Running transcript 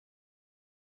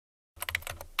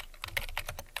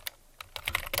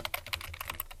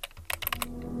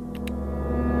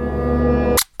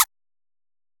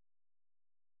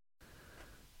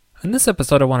In this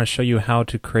episode, I want to show you how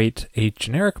to create a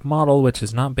generic model which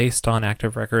is not based on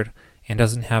Active Record and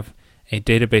doesn't have a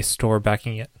database store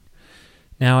backing it.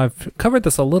 Now, I've covered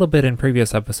this a little bit in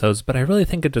previous episodes, but I really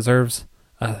think it deserves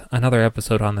another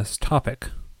episode on this topic.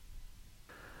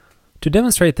 To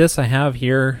demonstrate this, I have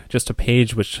here just a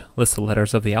page which lists the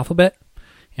letters of the alphabet,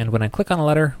 and when I click on a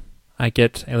letter, I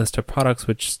get a list of products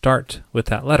which start with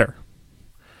that letter.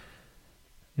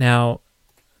 Now,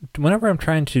 whenever I'm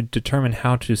trying to determine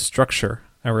how to structure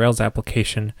a Rails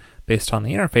application based on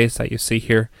the interface that you see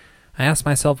here, I ask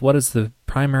myself, what is the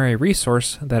primary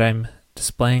resource that I'm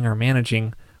displaying or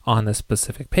managing on this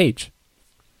specific page?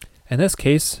 In this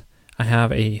case, I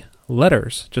have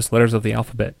just letters of the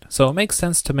alphabet. So it makes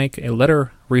sense to make a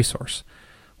letter resource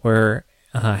where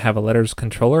I have a letters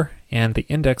controller, and the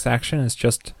index action is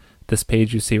just this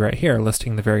page you see right here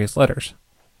listing the various letters.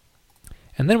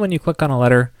 And then when you click on a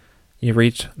letter, you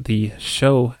reach the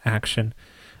show action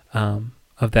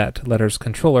of that letters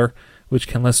controller, which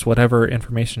can list whatever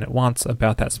information it wants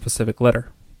about that specific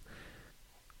letter.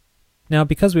 Now,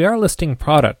 because we are listing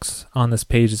products on this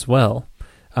page as well,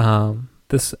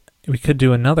 we could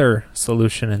do another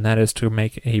solution, and that is to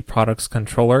make a products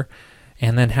controller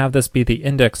and then have this be the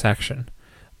index action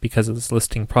because it's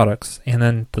listing products. And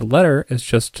then the letter is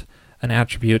just an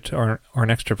attribute or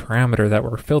an extra parameter that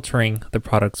we're filtering the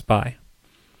products by.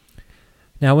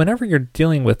 Now, whenever you're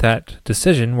dealing with that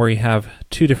decision where you have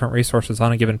two different resources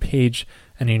on a given page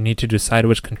and you need to decide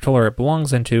which controller it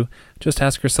belongs into, just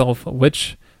ask yourself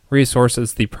which resource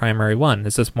is the primary one.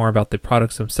 Is this more about the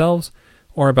products themselves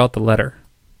or about the letter?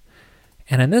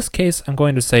 And in this case, I'm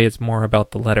going to say it's more about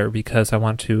the letter because I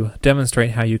want to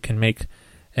demonstrate how you can make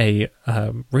a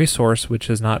resource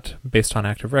which is not based on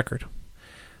Active Record.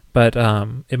 But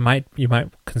you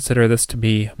might consider this to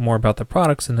be more about the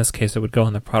products. In this case, it would go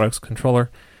in the products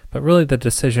controller. But really, the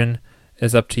decision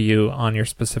is up to you on your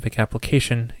specific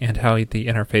application and how the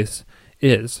interface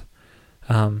is.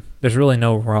 There's really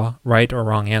no right or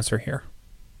wrong answer here.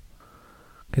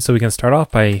 Okay, so we can start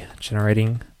off by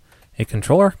generating a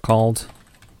controller called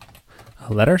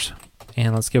letters,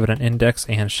 and let's give it an index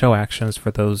and show actions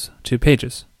for those two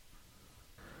pages.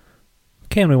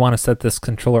 Okay, and we want to set this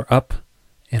controller up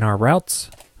in our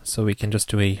routes, so we can just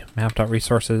do a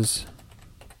map.resources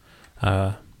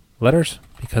letters,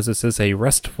 because this is a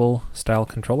RESTful style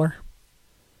controller.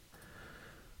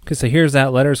 Okay, so here's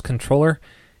that letters controller,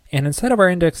 and instead of our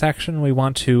index action, we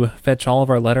want to fetch all of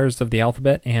our letters of the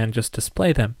alphabet and just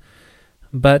display them.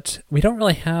 But we don't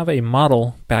really have a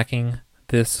model backing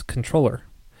this controller.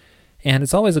 And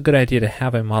it's always a good idea to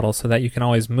have a model so that you can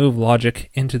always move logic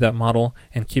into that model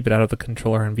and keep it out of the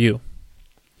controller in view.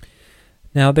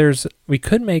 Now we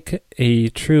could make a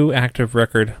true Active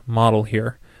Record model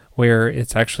here, where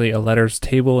it's actually a letters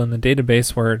table in the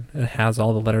database where it has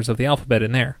all the letters of the alphabet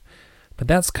in there. But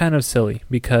that's kind of silly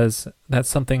because that's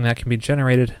something that can be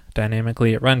generated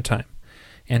dynamically at runtime.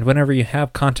 And whenever you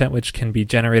have content which can be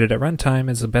generated at runtime,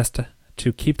 it's the best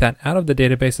to keep that out of the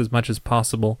database as much as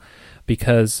possible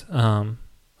because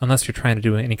unless you're trying to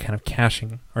do any kind of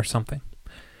caching or something.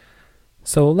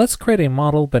 So let's create a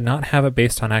model but not have it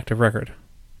based on Active Record.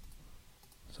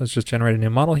 So let's just generate a new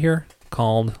model here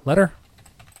called letter.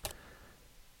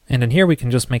 And in here we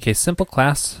can just make a simple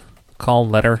class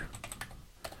called letter,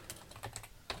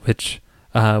 which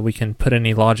we can put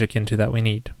any logic into that we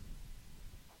need.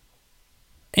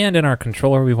 And in our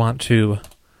controller we want to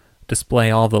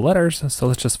display all the letters, so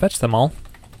let's just fetch them all.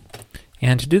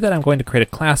 And to do that, I'm going to create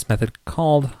a class method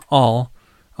called all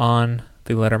on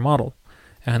the letter model.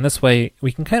 And this way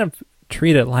we can kind of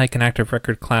treat it like an Active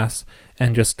Record class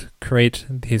and just create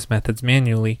these methods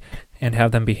manually and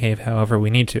have them behave however we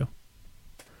need to.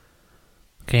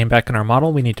 Okay, and back in our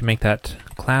model we need to make that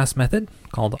class method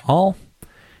called all.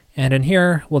 And in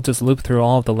here we'll just loop through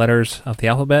all of the letters of the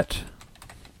alphabet.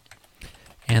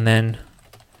 And then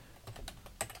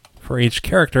for each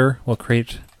character, we'll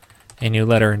create a new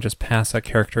letter and just pass that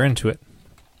character into it.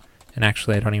 And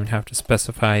actually, I don't even have to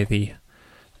specify the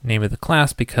name of the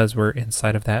class because we're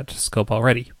inside of that scope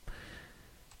already.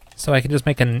 So I can just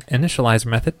make an initializer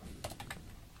method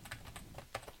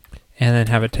and then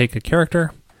have it take a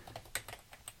character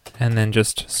and then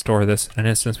just store this in an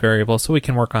instance variable so we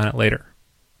can work on it later.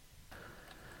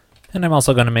 And I'm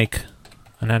also going to make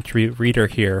an attribute reader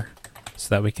here so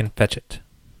that we can fetch it.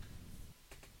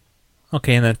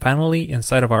 Okay, and then finally,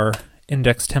 inside of our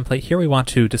index template here, we want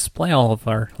to display all of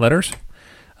our letters.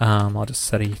 I'll just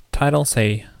set a title,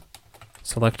 say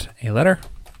select a letter,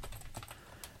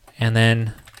 and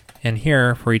then in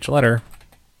here for each letter,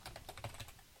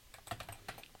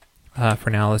 for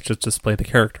now let's just display the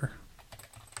character.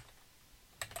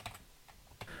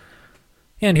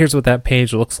 And here's what that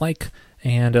page looks like.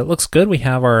 And it looks good. We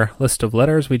have our list of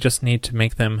letters. We just need to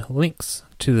make them links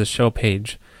to the show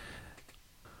page.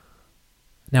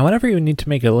 Now, whenever you need to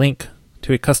make a link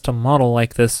to a custom model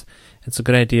like this, it's a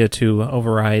good idea to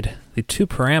override the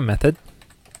toParam method.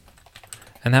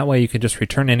 And that way you can just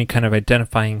return any kind of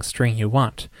identifying string you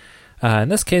want. In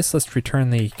this case, let's return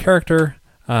the character,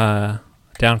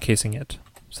 downcasing it.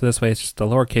 So this way it's just a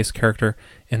lowercase character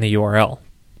in the URL.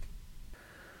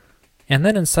 And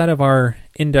then inside of our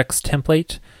index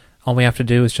template, all we have to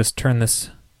do is just turn this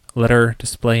letter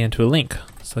display into a link.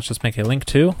 So let's just make a link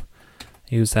to,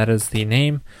 use that as the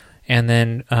name, and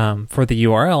then for the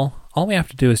URL, all we have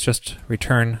to do is just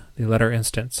return the letter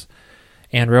instance.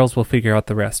 And Rails will figure out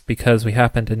the rest because we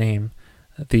happen to name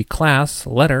the class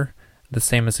letter the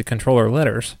same as the controller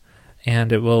letters,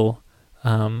 and it will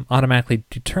automatically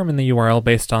determine the URL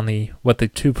based on what the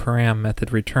toParam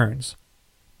method returns.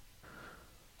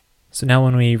 So now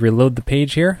when we reload the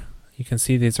page here, you can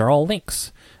see these are all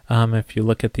links. If you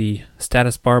look at the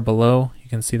status bar below, you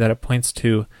can see that it points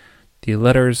to the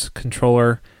letters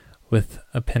controller with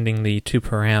appending the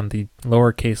toParam, the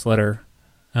lowercase letter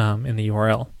in the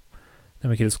URL. Then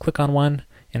we can just click on one,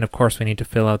 and of course we need to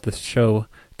fill out this show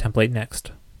template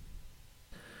next.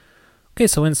 Okay,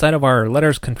 so inside of our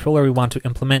letters controller, we want to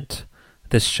implement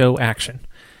this show action.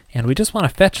 And we just want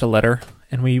to fetch a letter,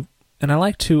 and I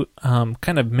like to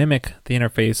kind of mimic the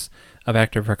interface of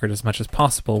Active Record as much as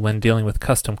possible when dealing with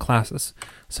custom classes.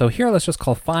 So here let's just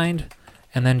call find,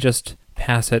 and then just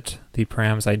pass it the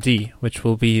params ID, which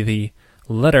will be the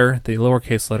letter, the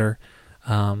lowercase letter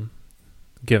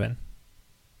given.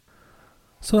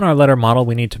 So in our letter model,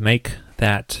 we need to make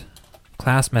that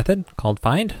class method called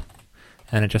find,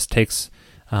 and it just takes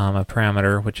a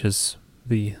parameter, which is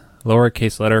the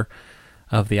lowercase letter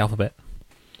of the alphabet.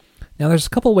 Now there's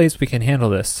a couple ways we can handle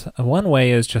this. One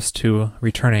way is just to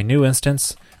return a new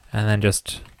instance and then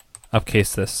just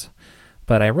upcase this.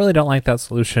 But I really don't like that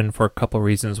solution for a couple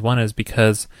reasons. One is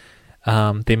because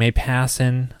they may pass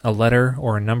in a letter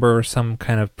or a number or some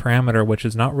kind of parameter which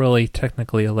is not really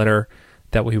technically a letter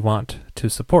that we want to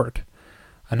support.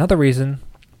 Another reason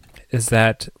is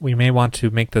that we may want to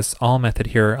make this all method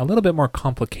here a little bit more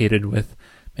complicated with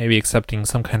maybe accepting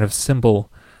some kind of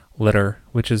symbol letter,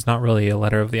 which is not really a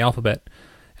letter of the alphabet.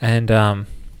 And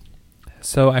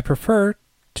so I prefer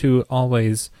to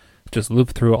always just loop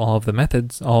through all of the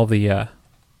methods, all the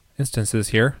instances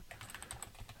here,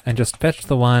 and just fetch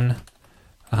the one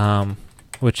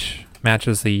which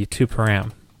matches the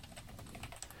toParam.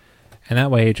 And that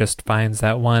way it just finds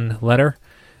that one letter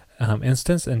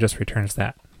instance and just returns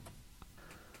that.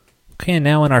 Okay, and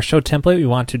now in our show template, we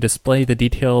want to display the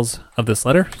details of this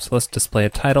letter. So let's display a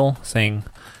title saying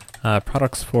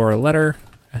products for a letter,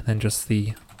 and then just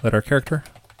the letter character.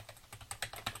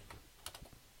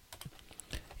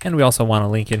 And we also want a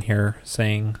link in here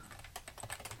saying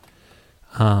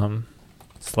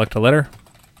select a letter,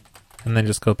 and then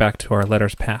just go back to our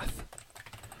letters path,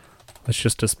 which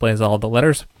just displays all the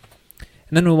letters.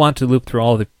 And then we want to loop through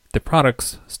all the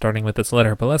products starting with this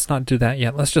letter, but let's not do that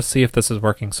yet. Let's just see if this is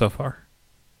working so far.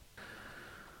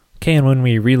 Okay, and when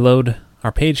we reload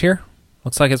our page here,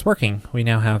 looks like it's working. We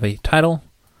now have a title,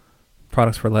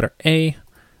 products for letter A,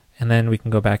 and then we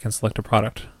can go back and select a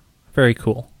product. Very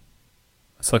cool.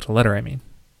 Select a letter, I mean.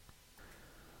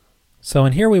 So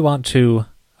in here we want to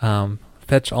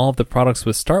fetch all of the products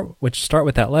which start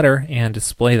with that letter and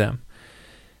display them.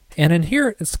 And in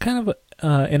here, it's kind of,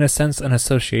 in a sense, an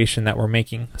association that we're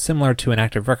making, similar to an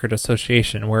active record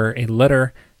association, where a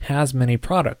letter has many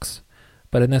products.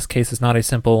 But in this case, it's not a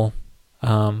simple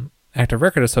active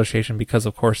record association because,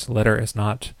 of course, the letter is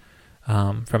not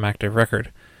from active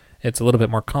record. It's a little bit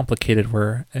more complicated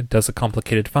where it does a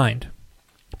complicated find.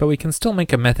 But we can still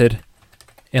make a method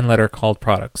in letter called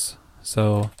products.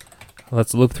 So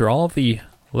let's loop through all of the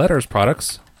letters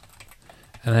products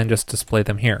and then just display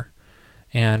them here.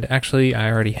 And actually, I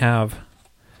already have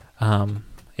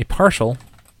a partial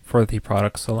for the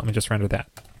products, so let me just render that.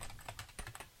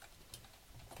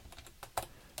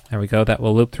 There we go. That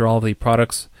will loop through all the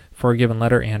products for a given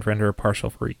letter and render a partial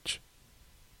for each.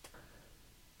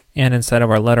 And inside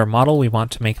of our letter model, we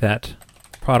want to make that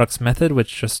products method,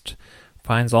 which just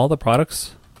finds all the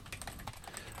products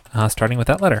starting with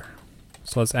that letter.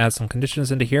 So let's add some conditions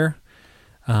into here.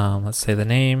 Let's say the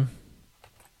name,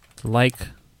 like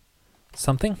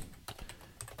something.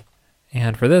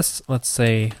 And for this, let's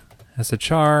say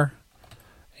SHR,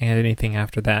 and anything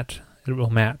after that, it will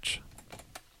match.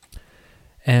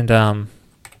 And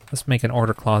let's make an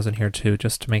order clause in here too,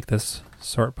 just to make this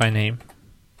sort by name.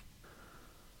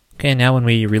 Okay, now when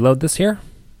we reload this here,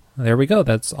 there we go.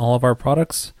 That's all of our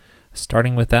products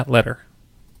starting with that letter.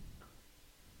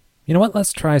 You know what?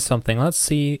 Let's try something. Let's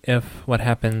see if what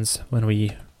happens when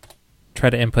we try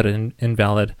to input an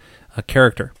invalid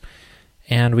character.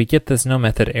 And we get this no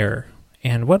method error.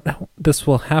 And what this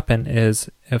will happen is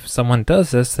if someone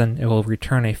does this, then it will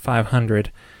return a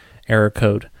 500 error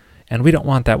code. And we don't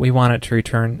want that. We want it to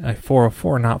return a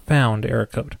 404 not found error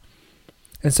code.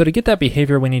 And so to get that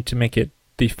behavior, we need to make it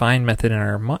the find method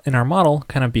in our model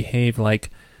kind of behave like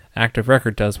active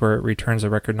record does, where it returns a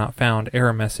record not found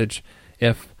error message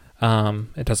if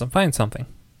it doesn't find something.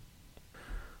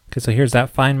 Okay, so here's that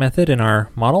find method in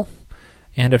our model.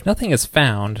 And if nothing is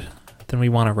found, then we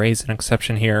want to raise an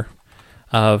exception here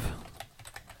of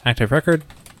active record,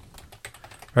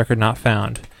 record not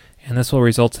found. And this will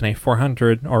result in a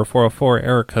 400 or 404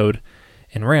 error code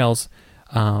in Rails.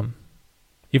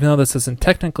 Even though this isn't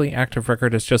technically active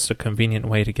record, it's just a convenient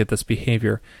way to get this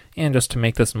behavior and just to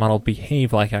make this model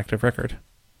behave like active record.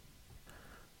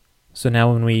 So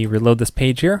now when we reload this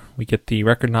page here, we get the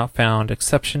record not found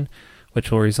exception,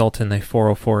 which will result in the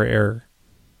 404 error.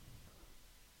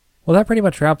 Well, that pretty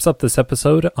much wraps up this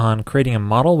episode on creating a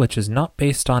model which is not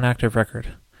based on active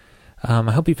record.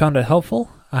 I hope you found it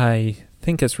helpful. I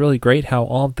think it's really great how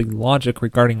all of the logic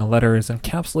regarding a letter is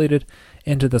encapsulated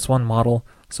into this one model.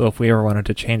 So if we ever wanted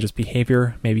to change its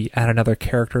behavior, maybe add another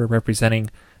character representing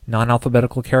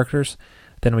non-alphabetical characters,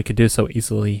 then we could do so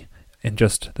easily in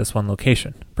just this one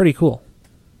location. Pretty cool.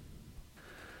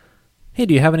 Hey,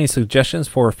 do you have any suggestions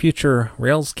for future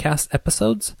Railscast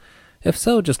episodes? If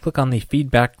so, just click on the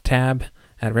feedback tab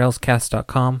at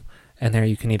railscast.com, and there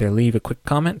you can either leave a quick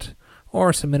comment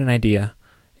or submit an idea.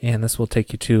 And this will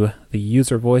take you to the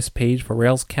user voice page for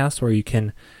Railscast, where you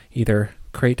can either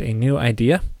create a new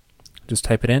idea, just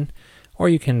type it in, or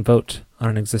you can vote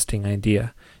on an existing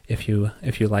idea if you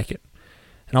like it.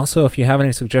 And also, if you have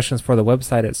any suggestions for the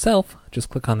website itself, just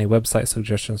click on the website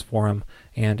suggestions forum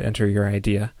and enter your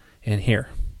idea in here.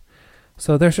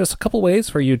 So there's just a couple ways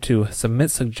for you to submit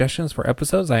suggestions for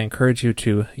episodes. I encourage you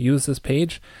to use this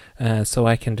page so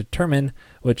I can determine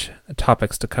which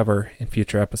topics to cover in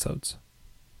future episodes.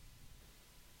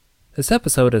 This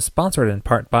episode is sponsored in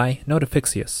part by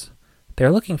Notifixious. They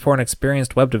are looking for an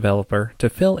experienced web developer to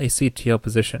fill a CTO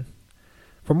position.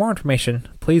 For more information,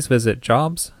 please visit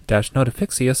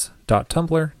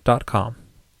jobs-notifixious.tumblr.com.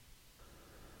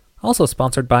 Also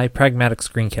sponsored by Pragmatic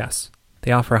Screencasts.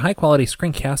 They offer high-quality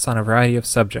screencasts on a variety of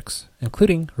subjects,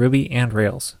 including Ruby and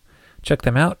Rails. Check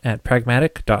them out at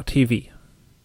pragmatic.tv.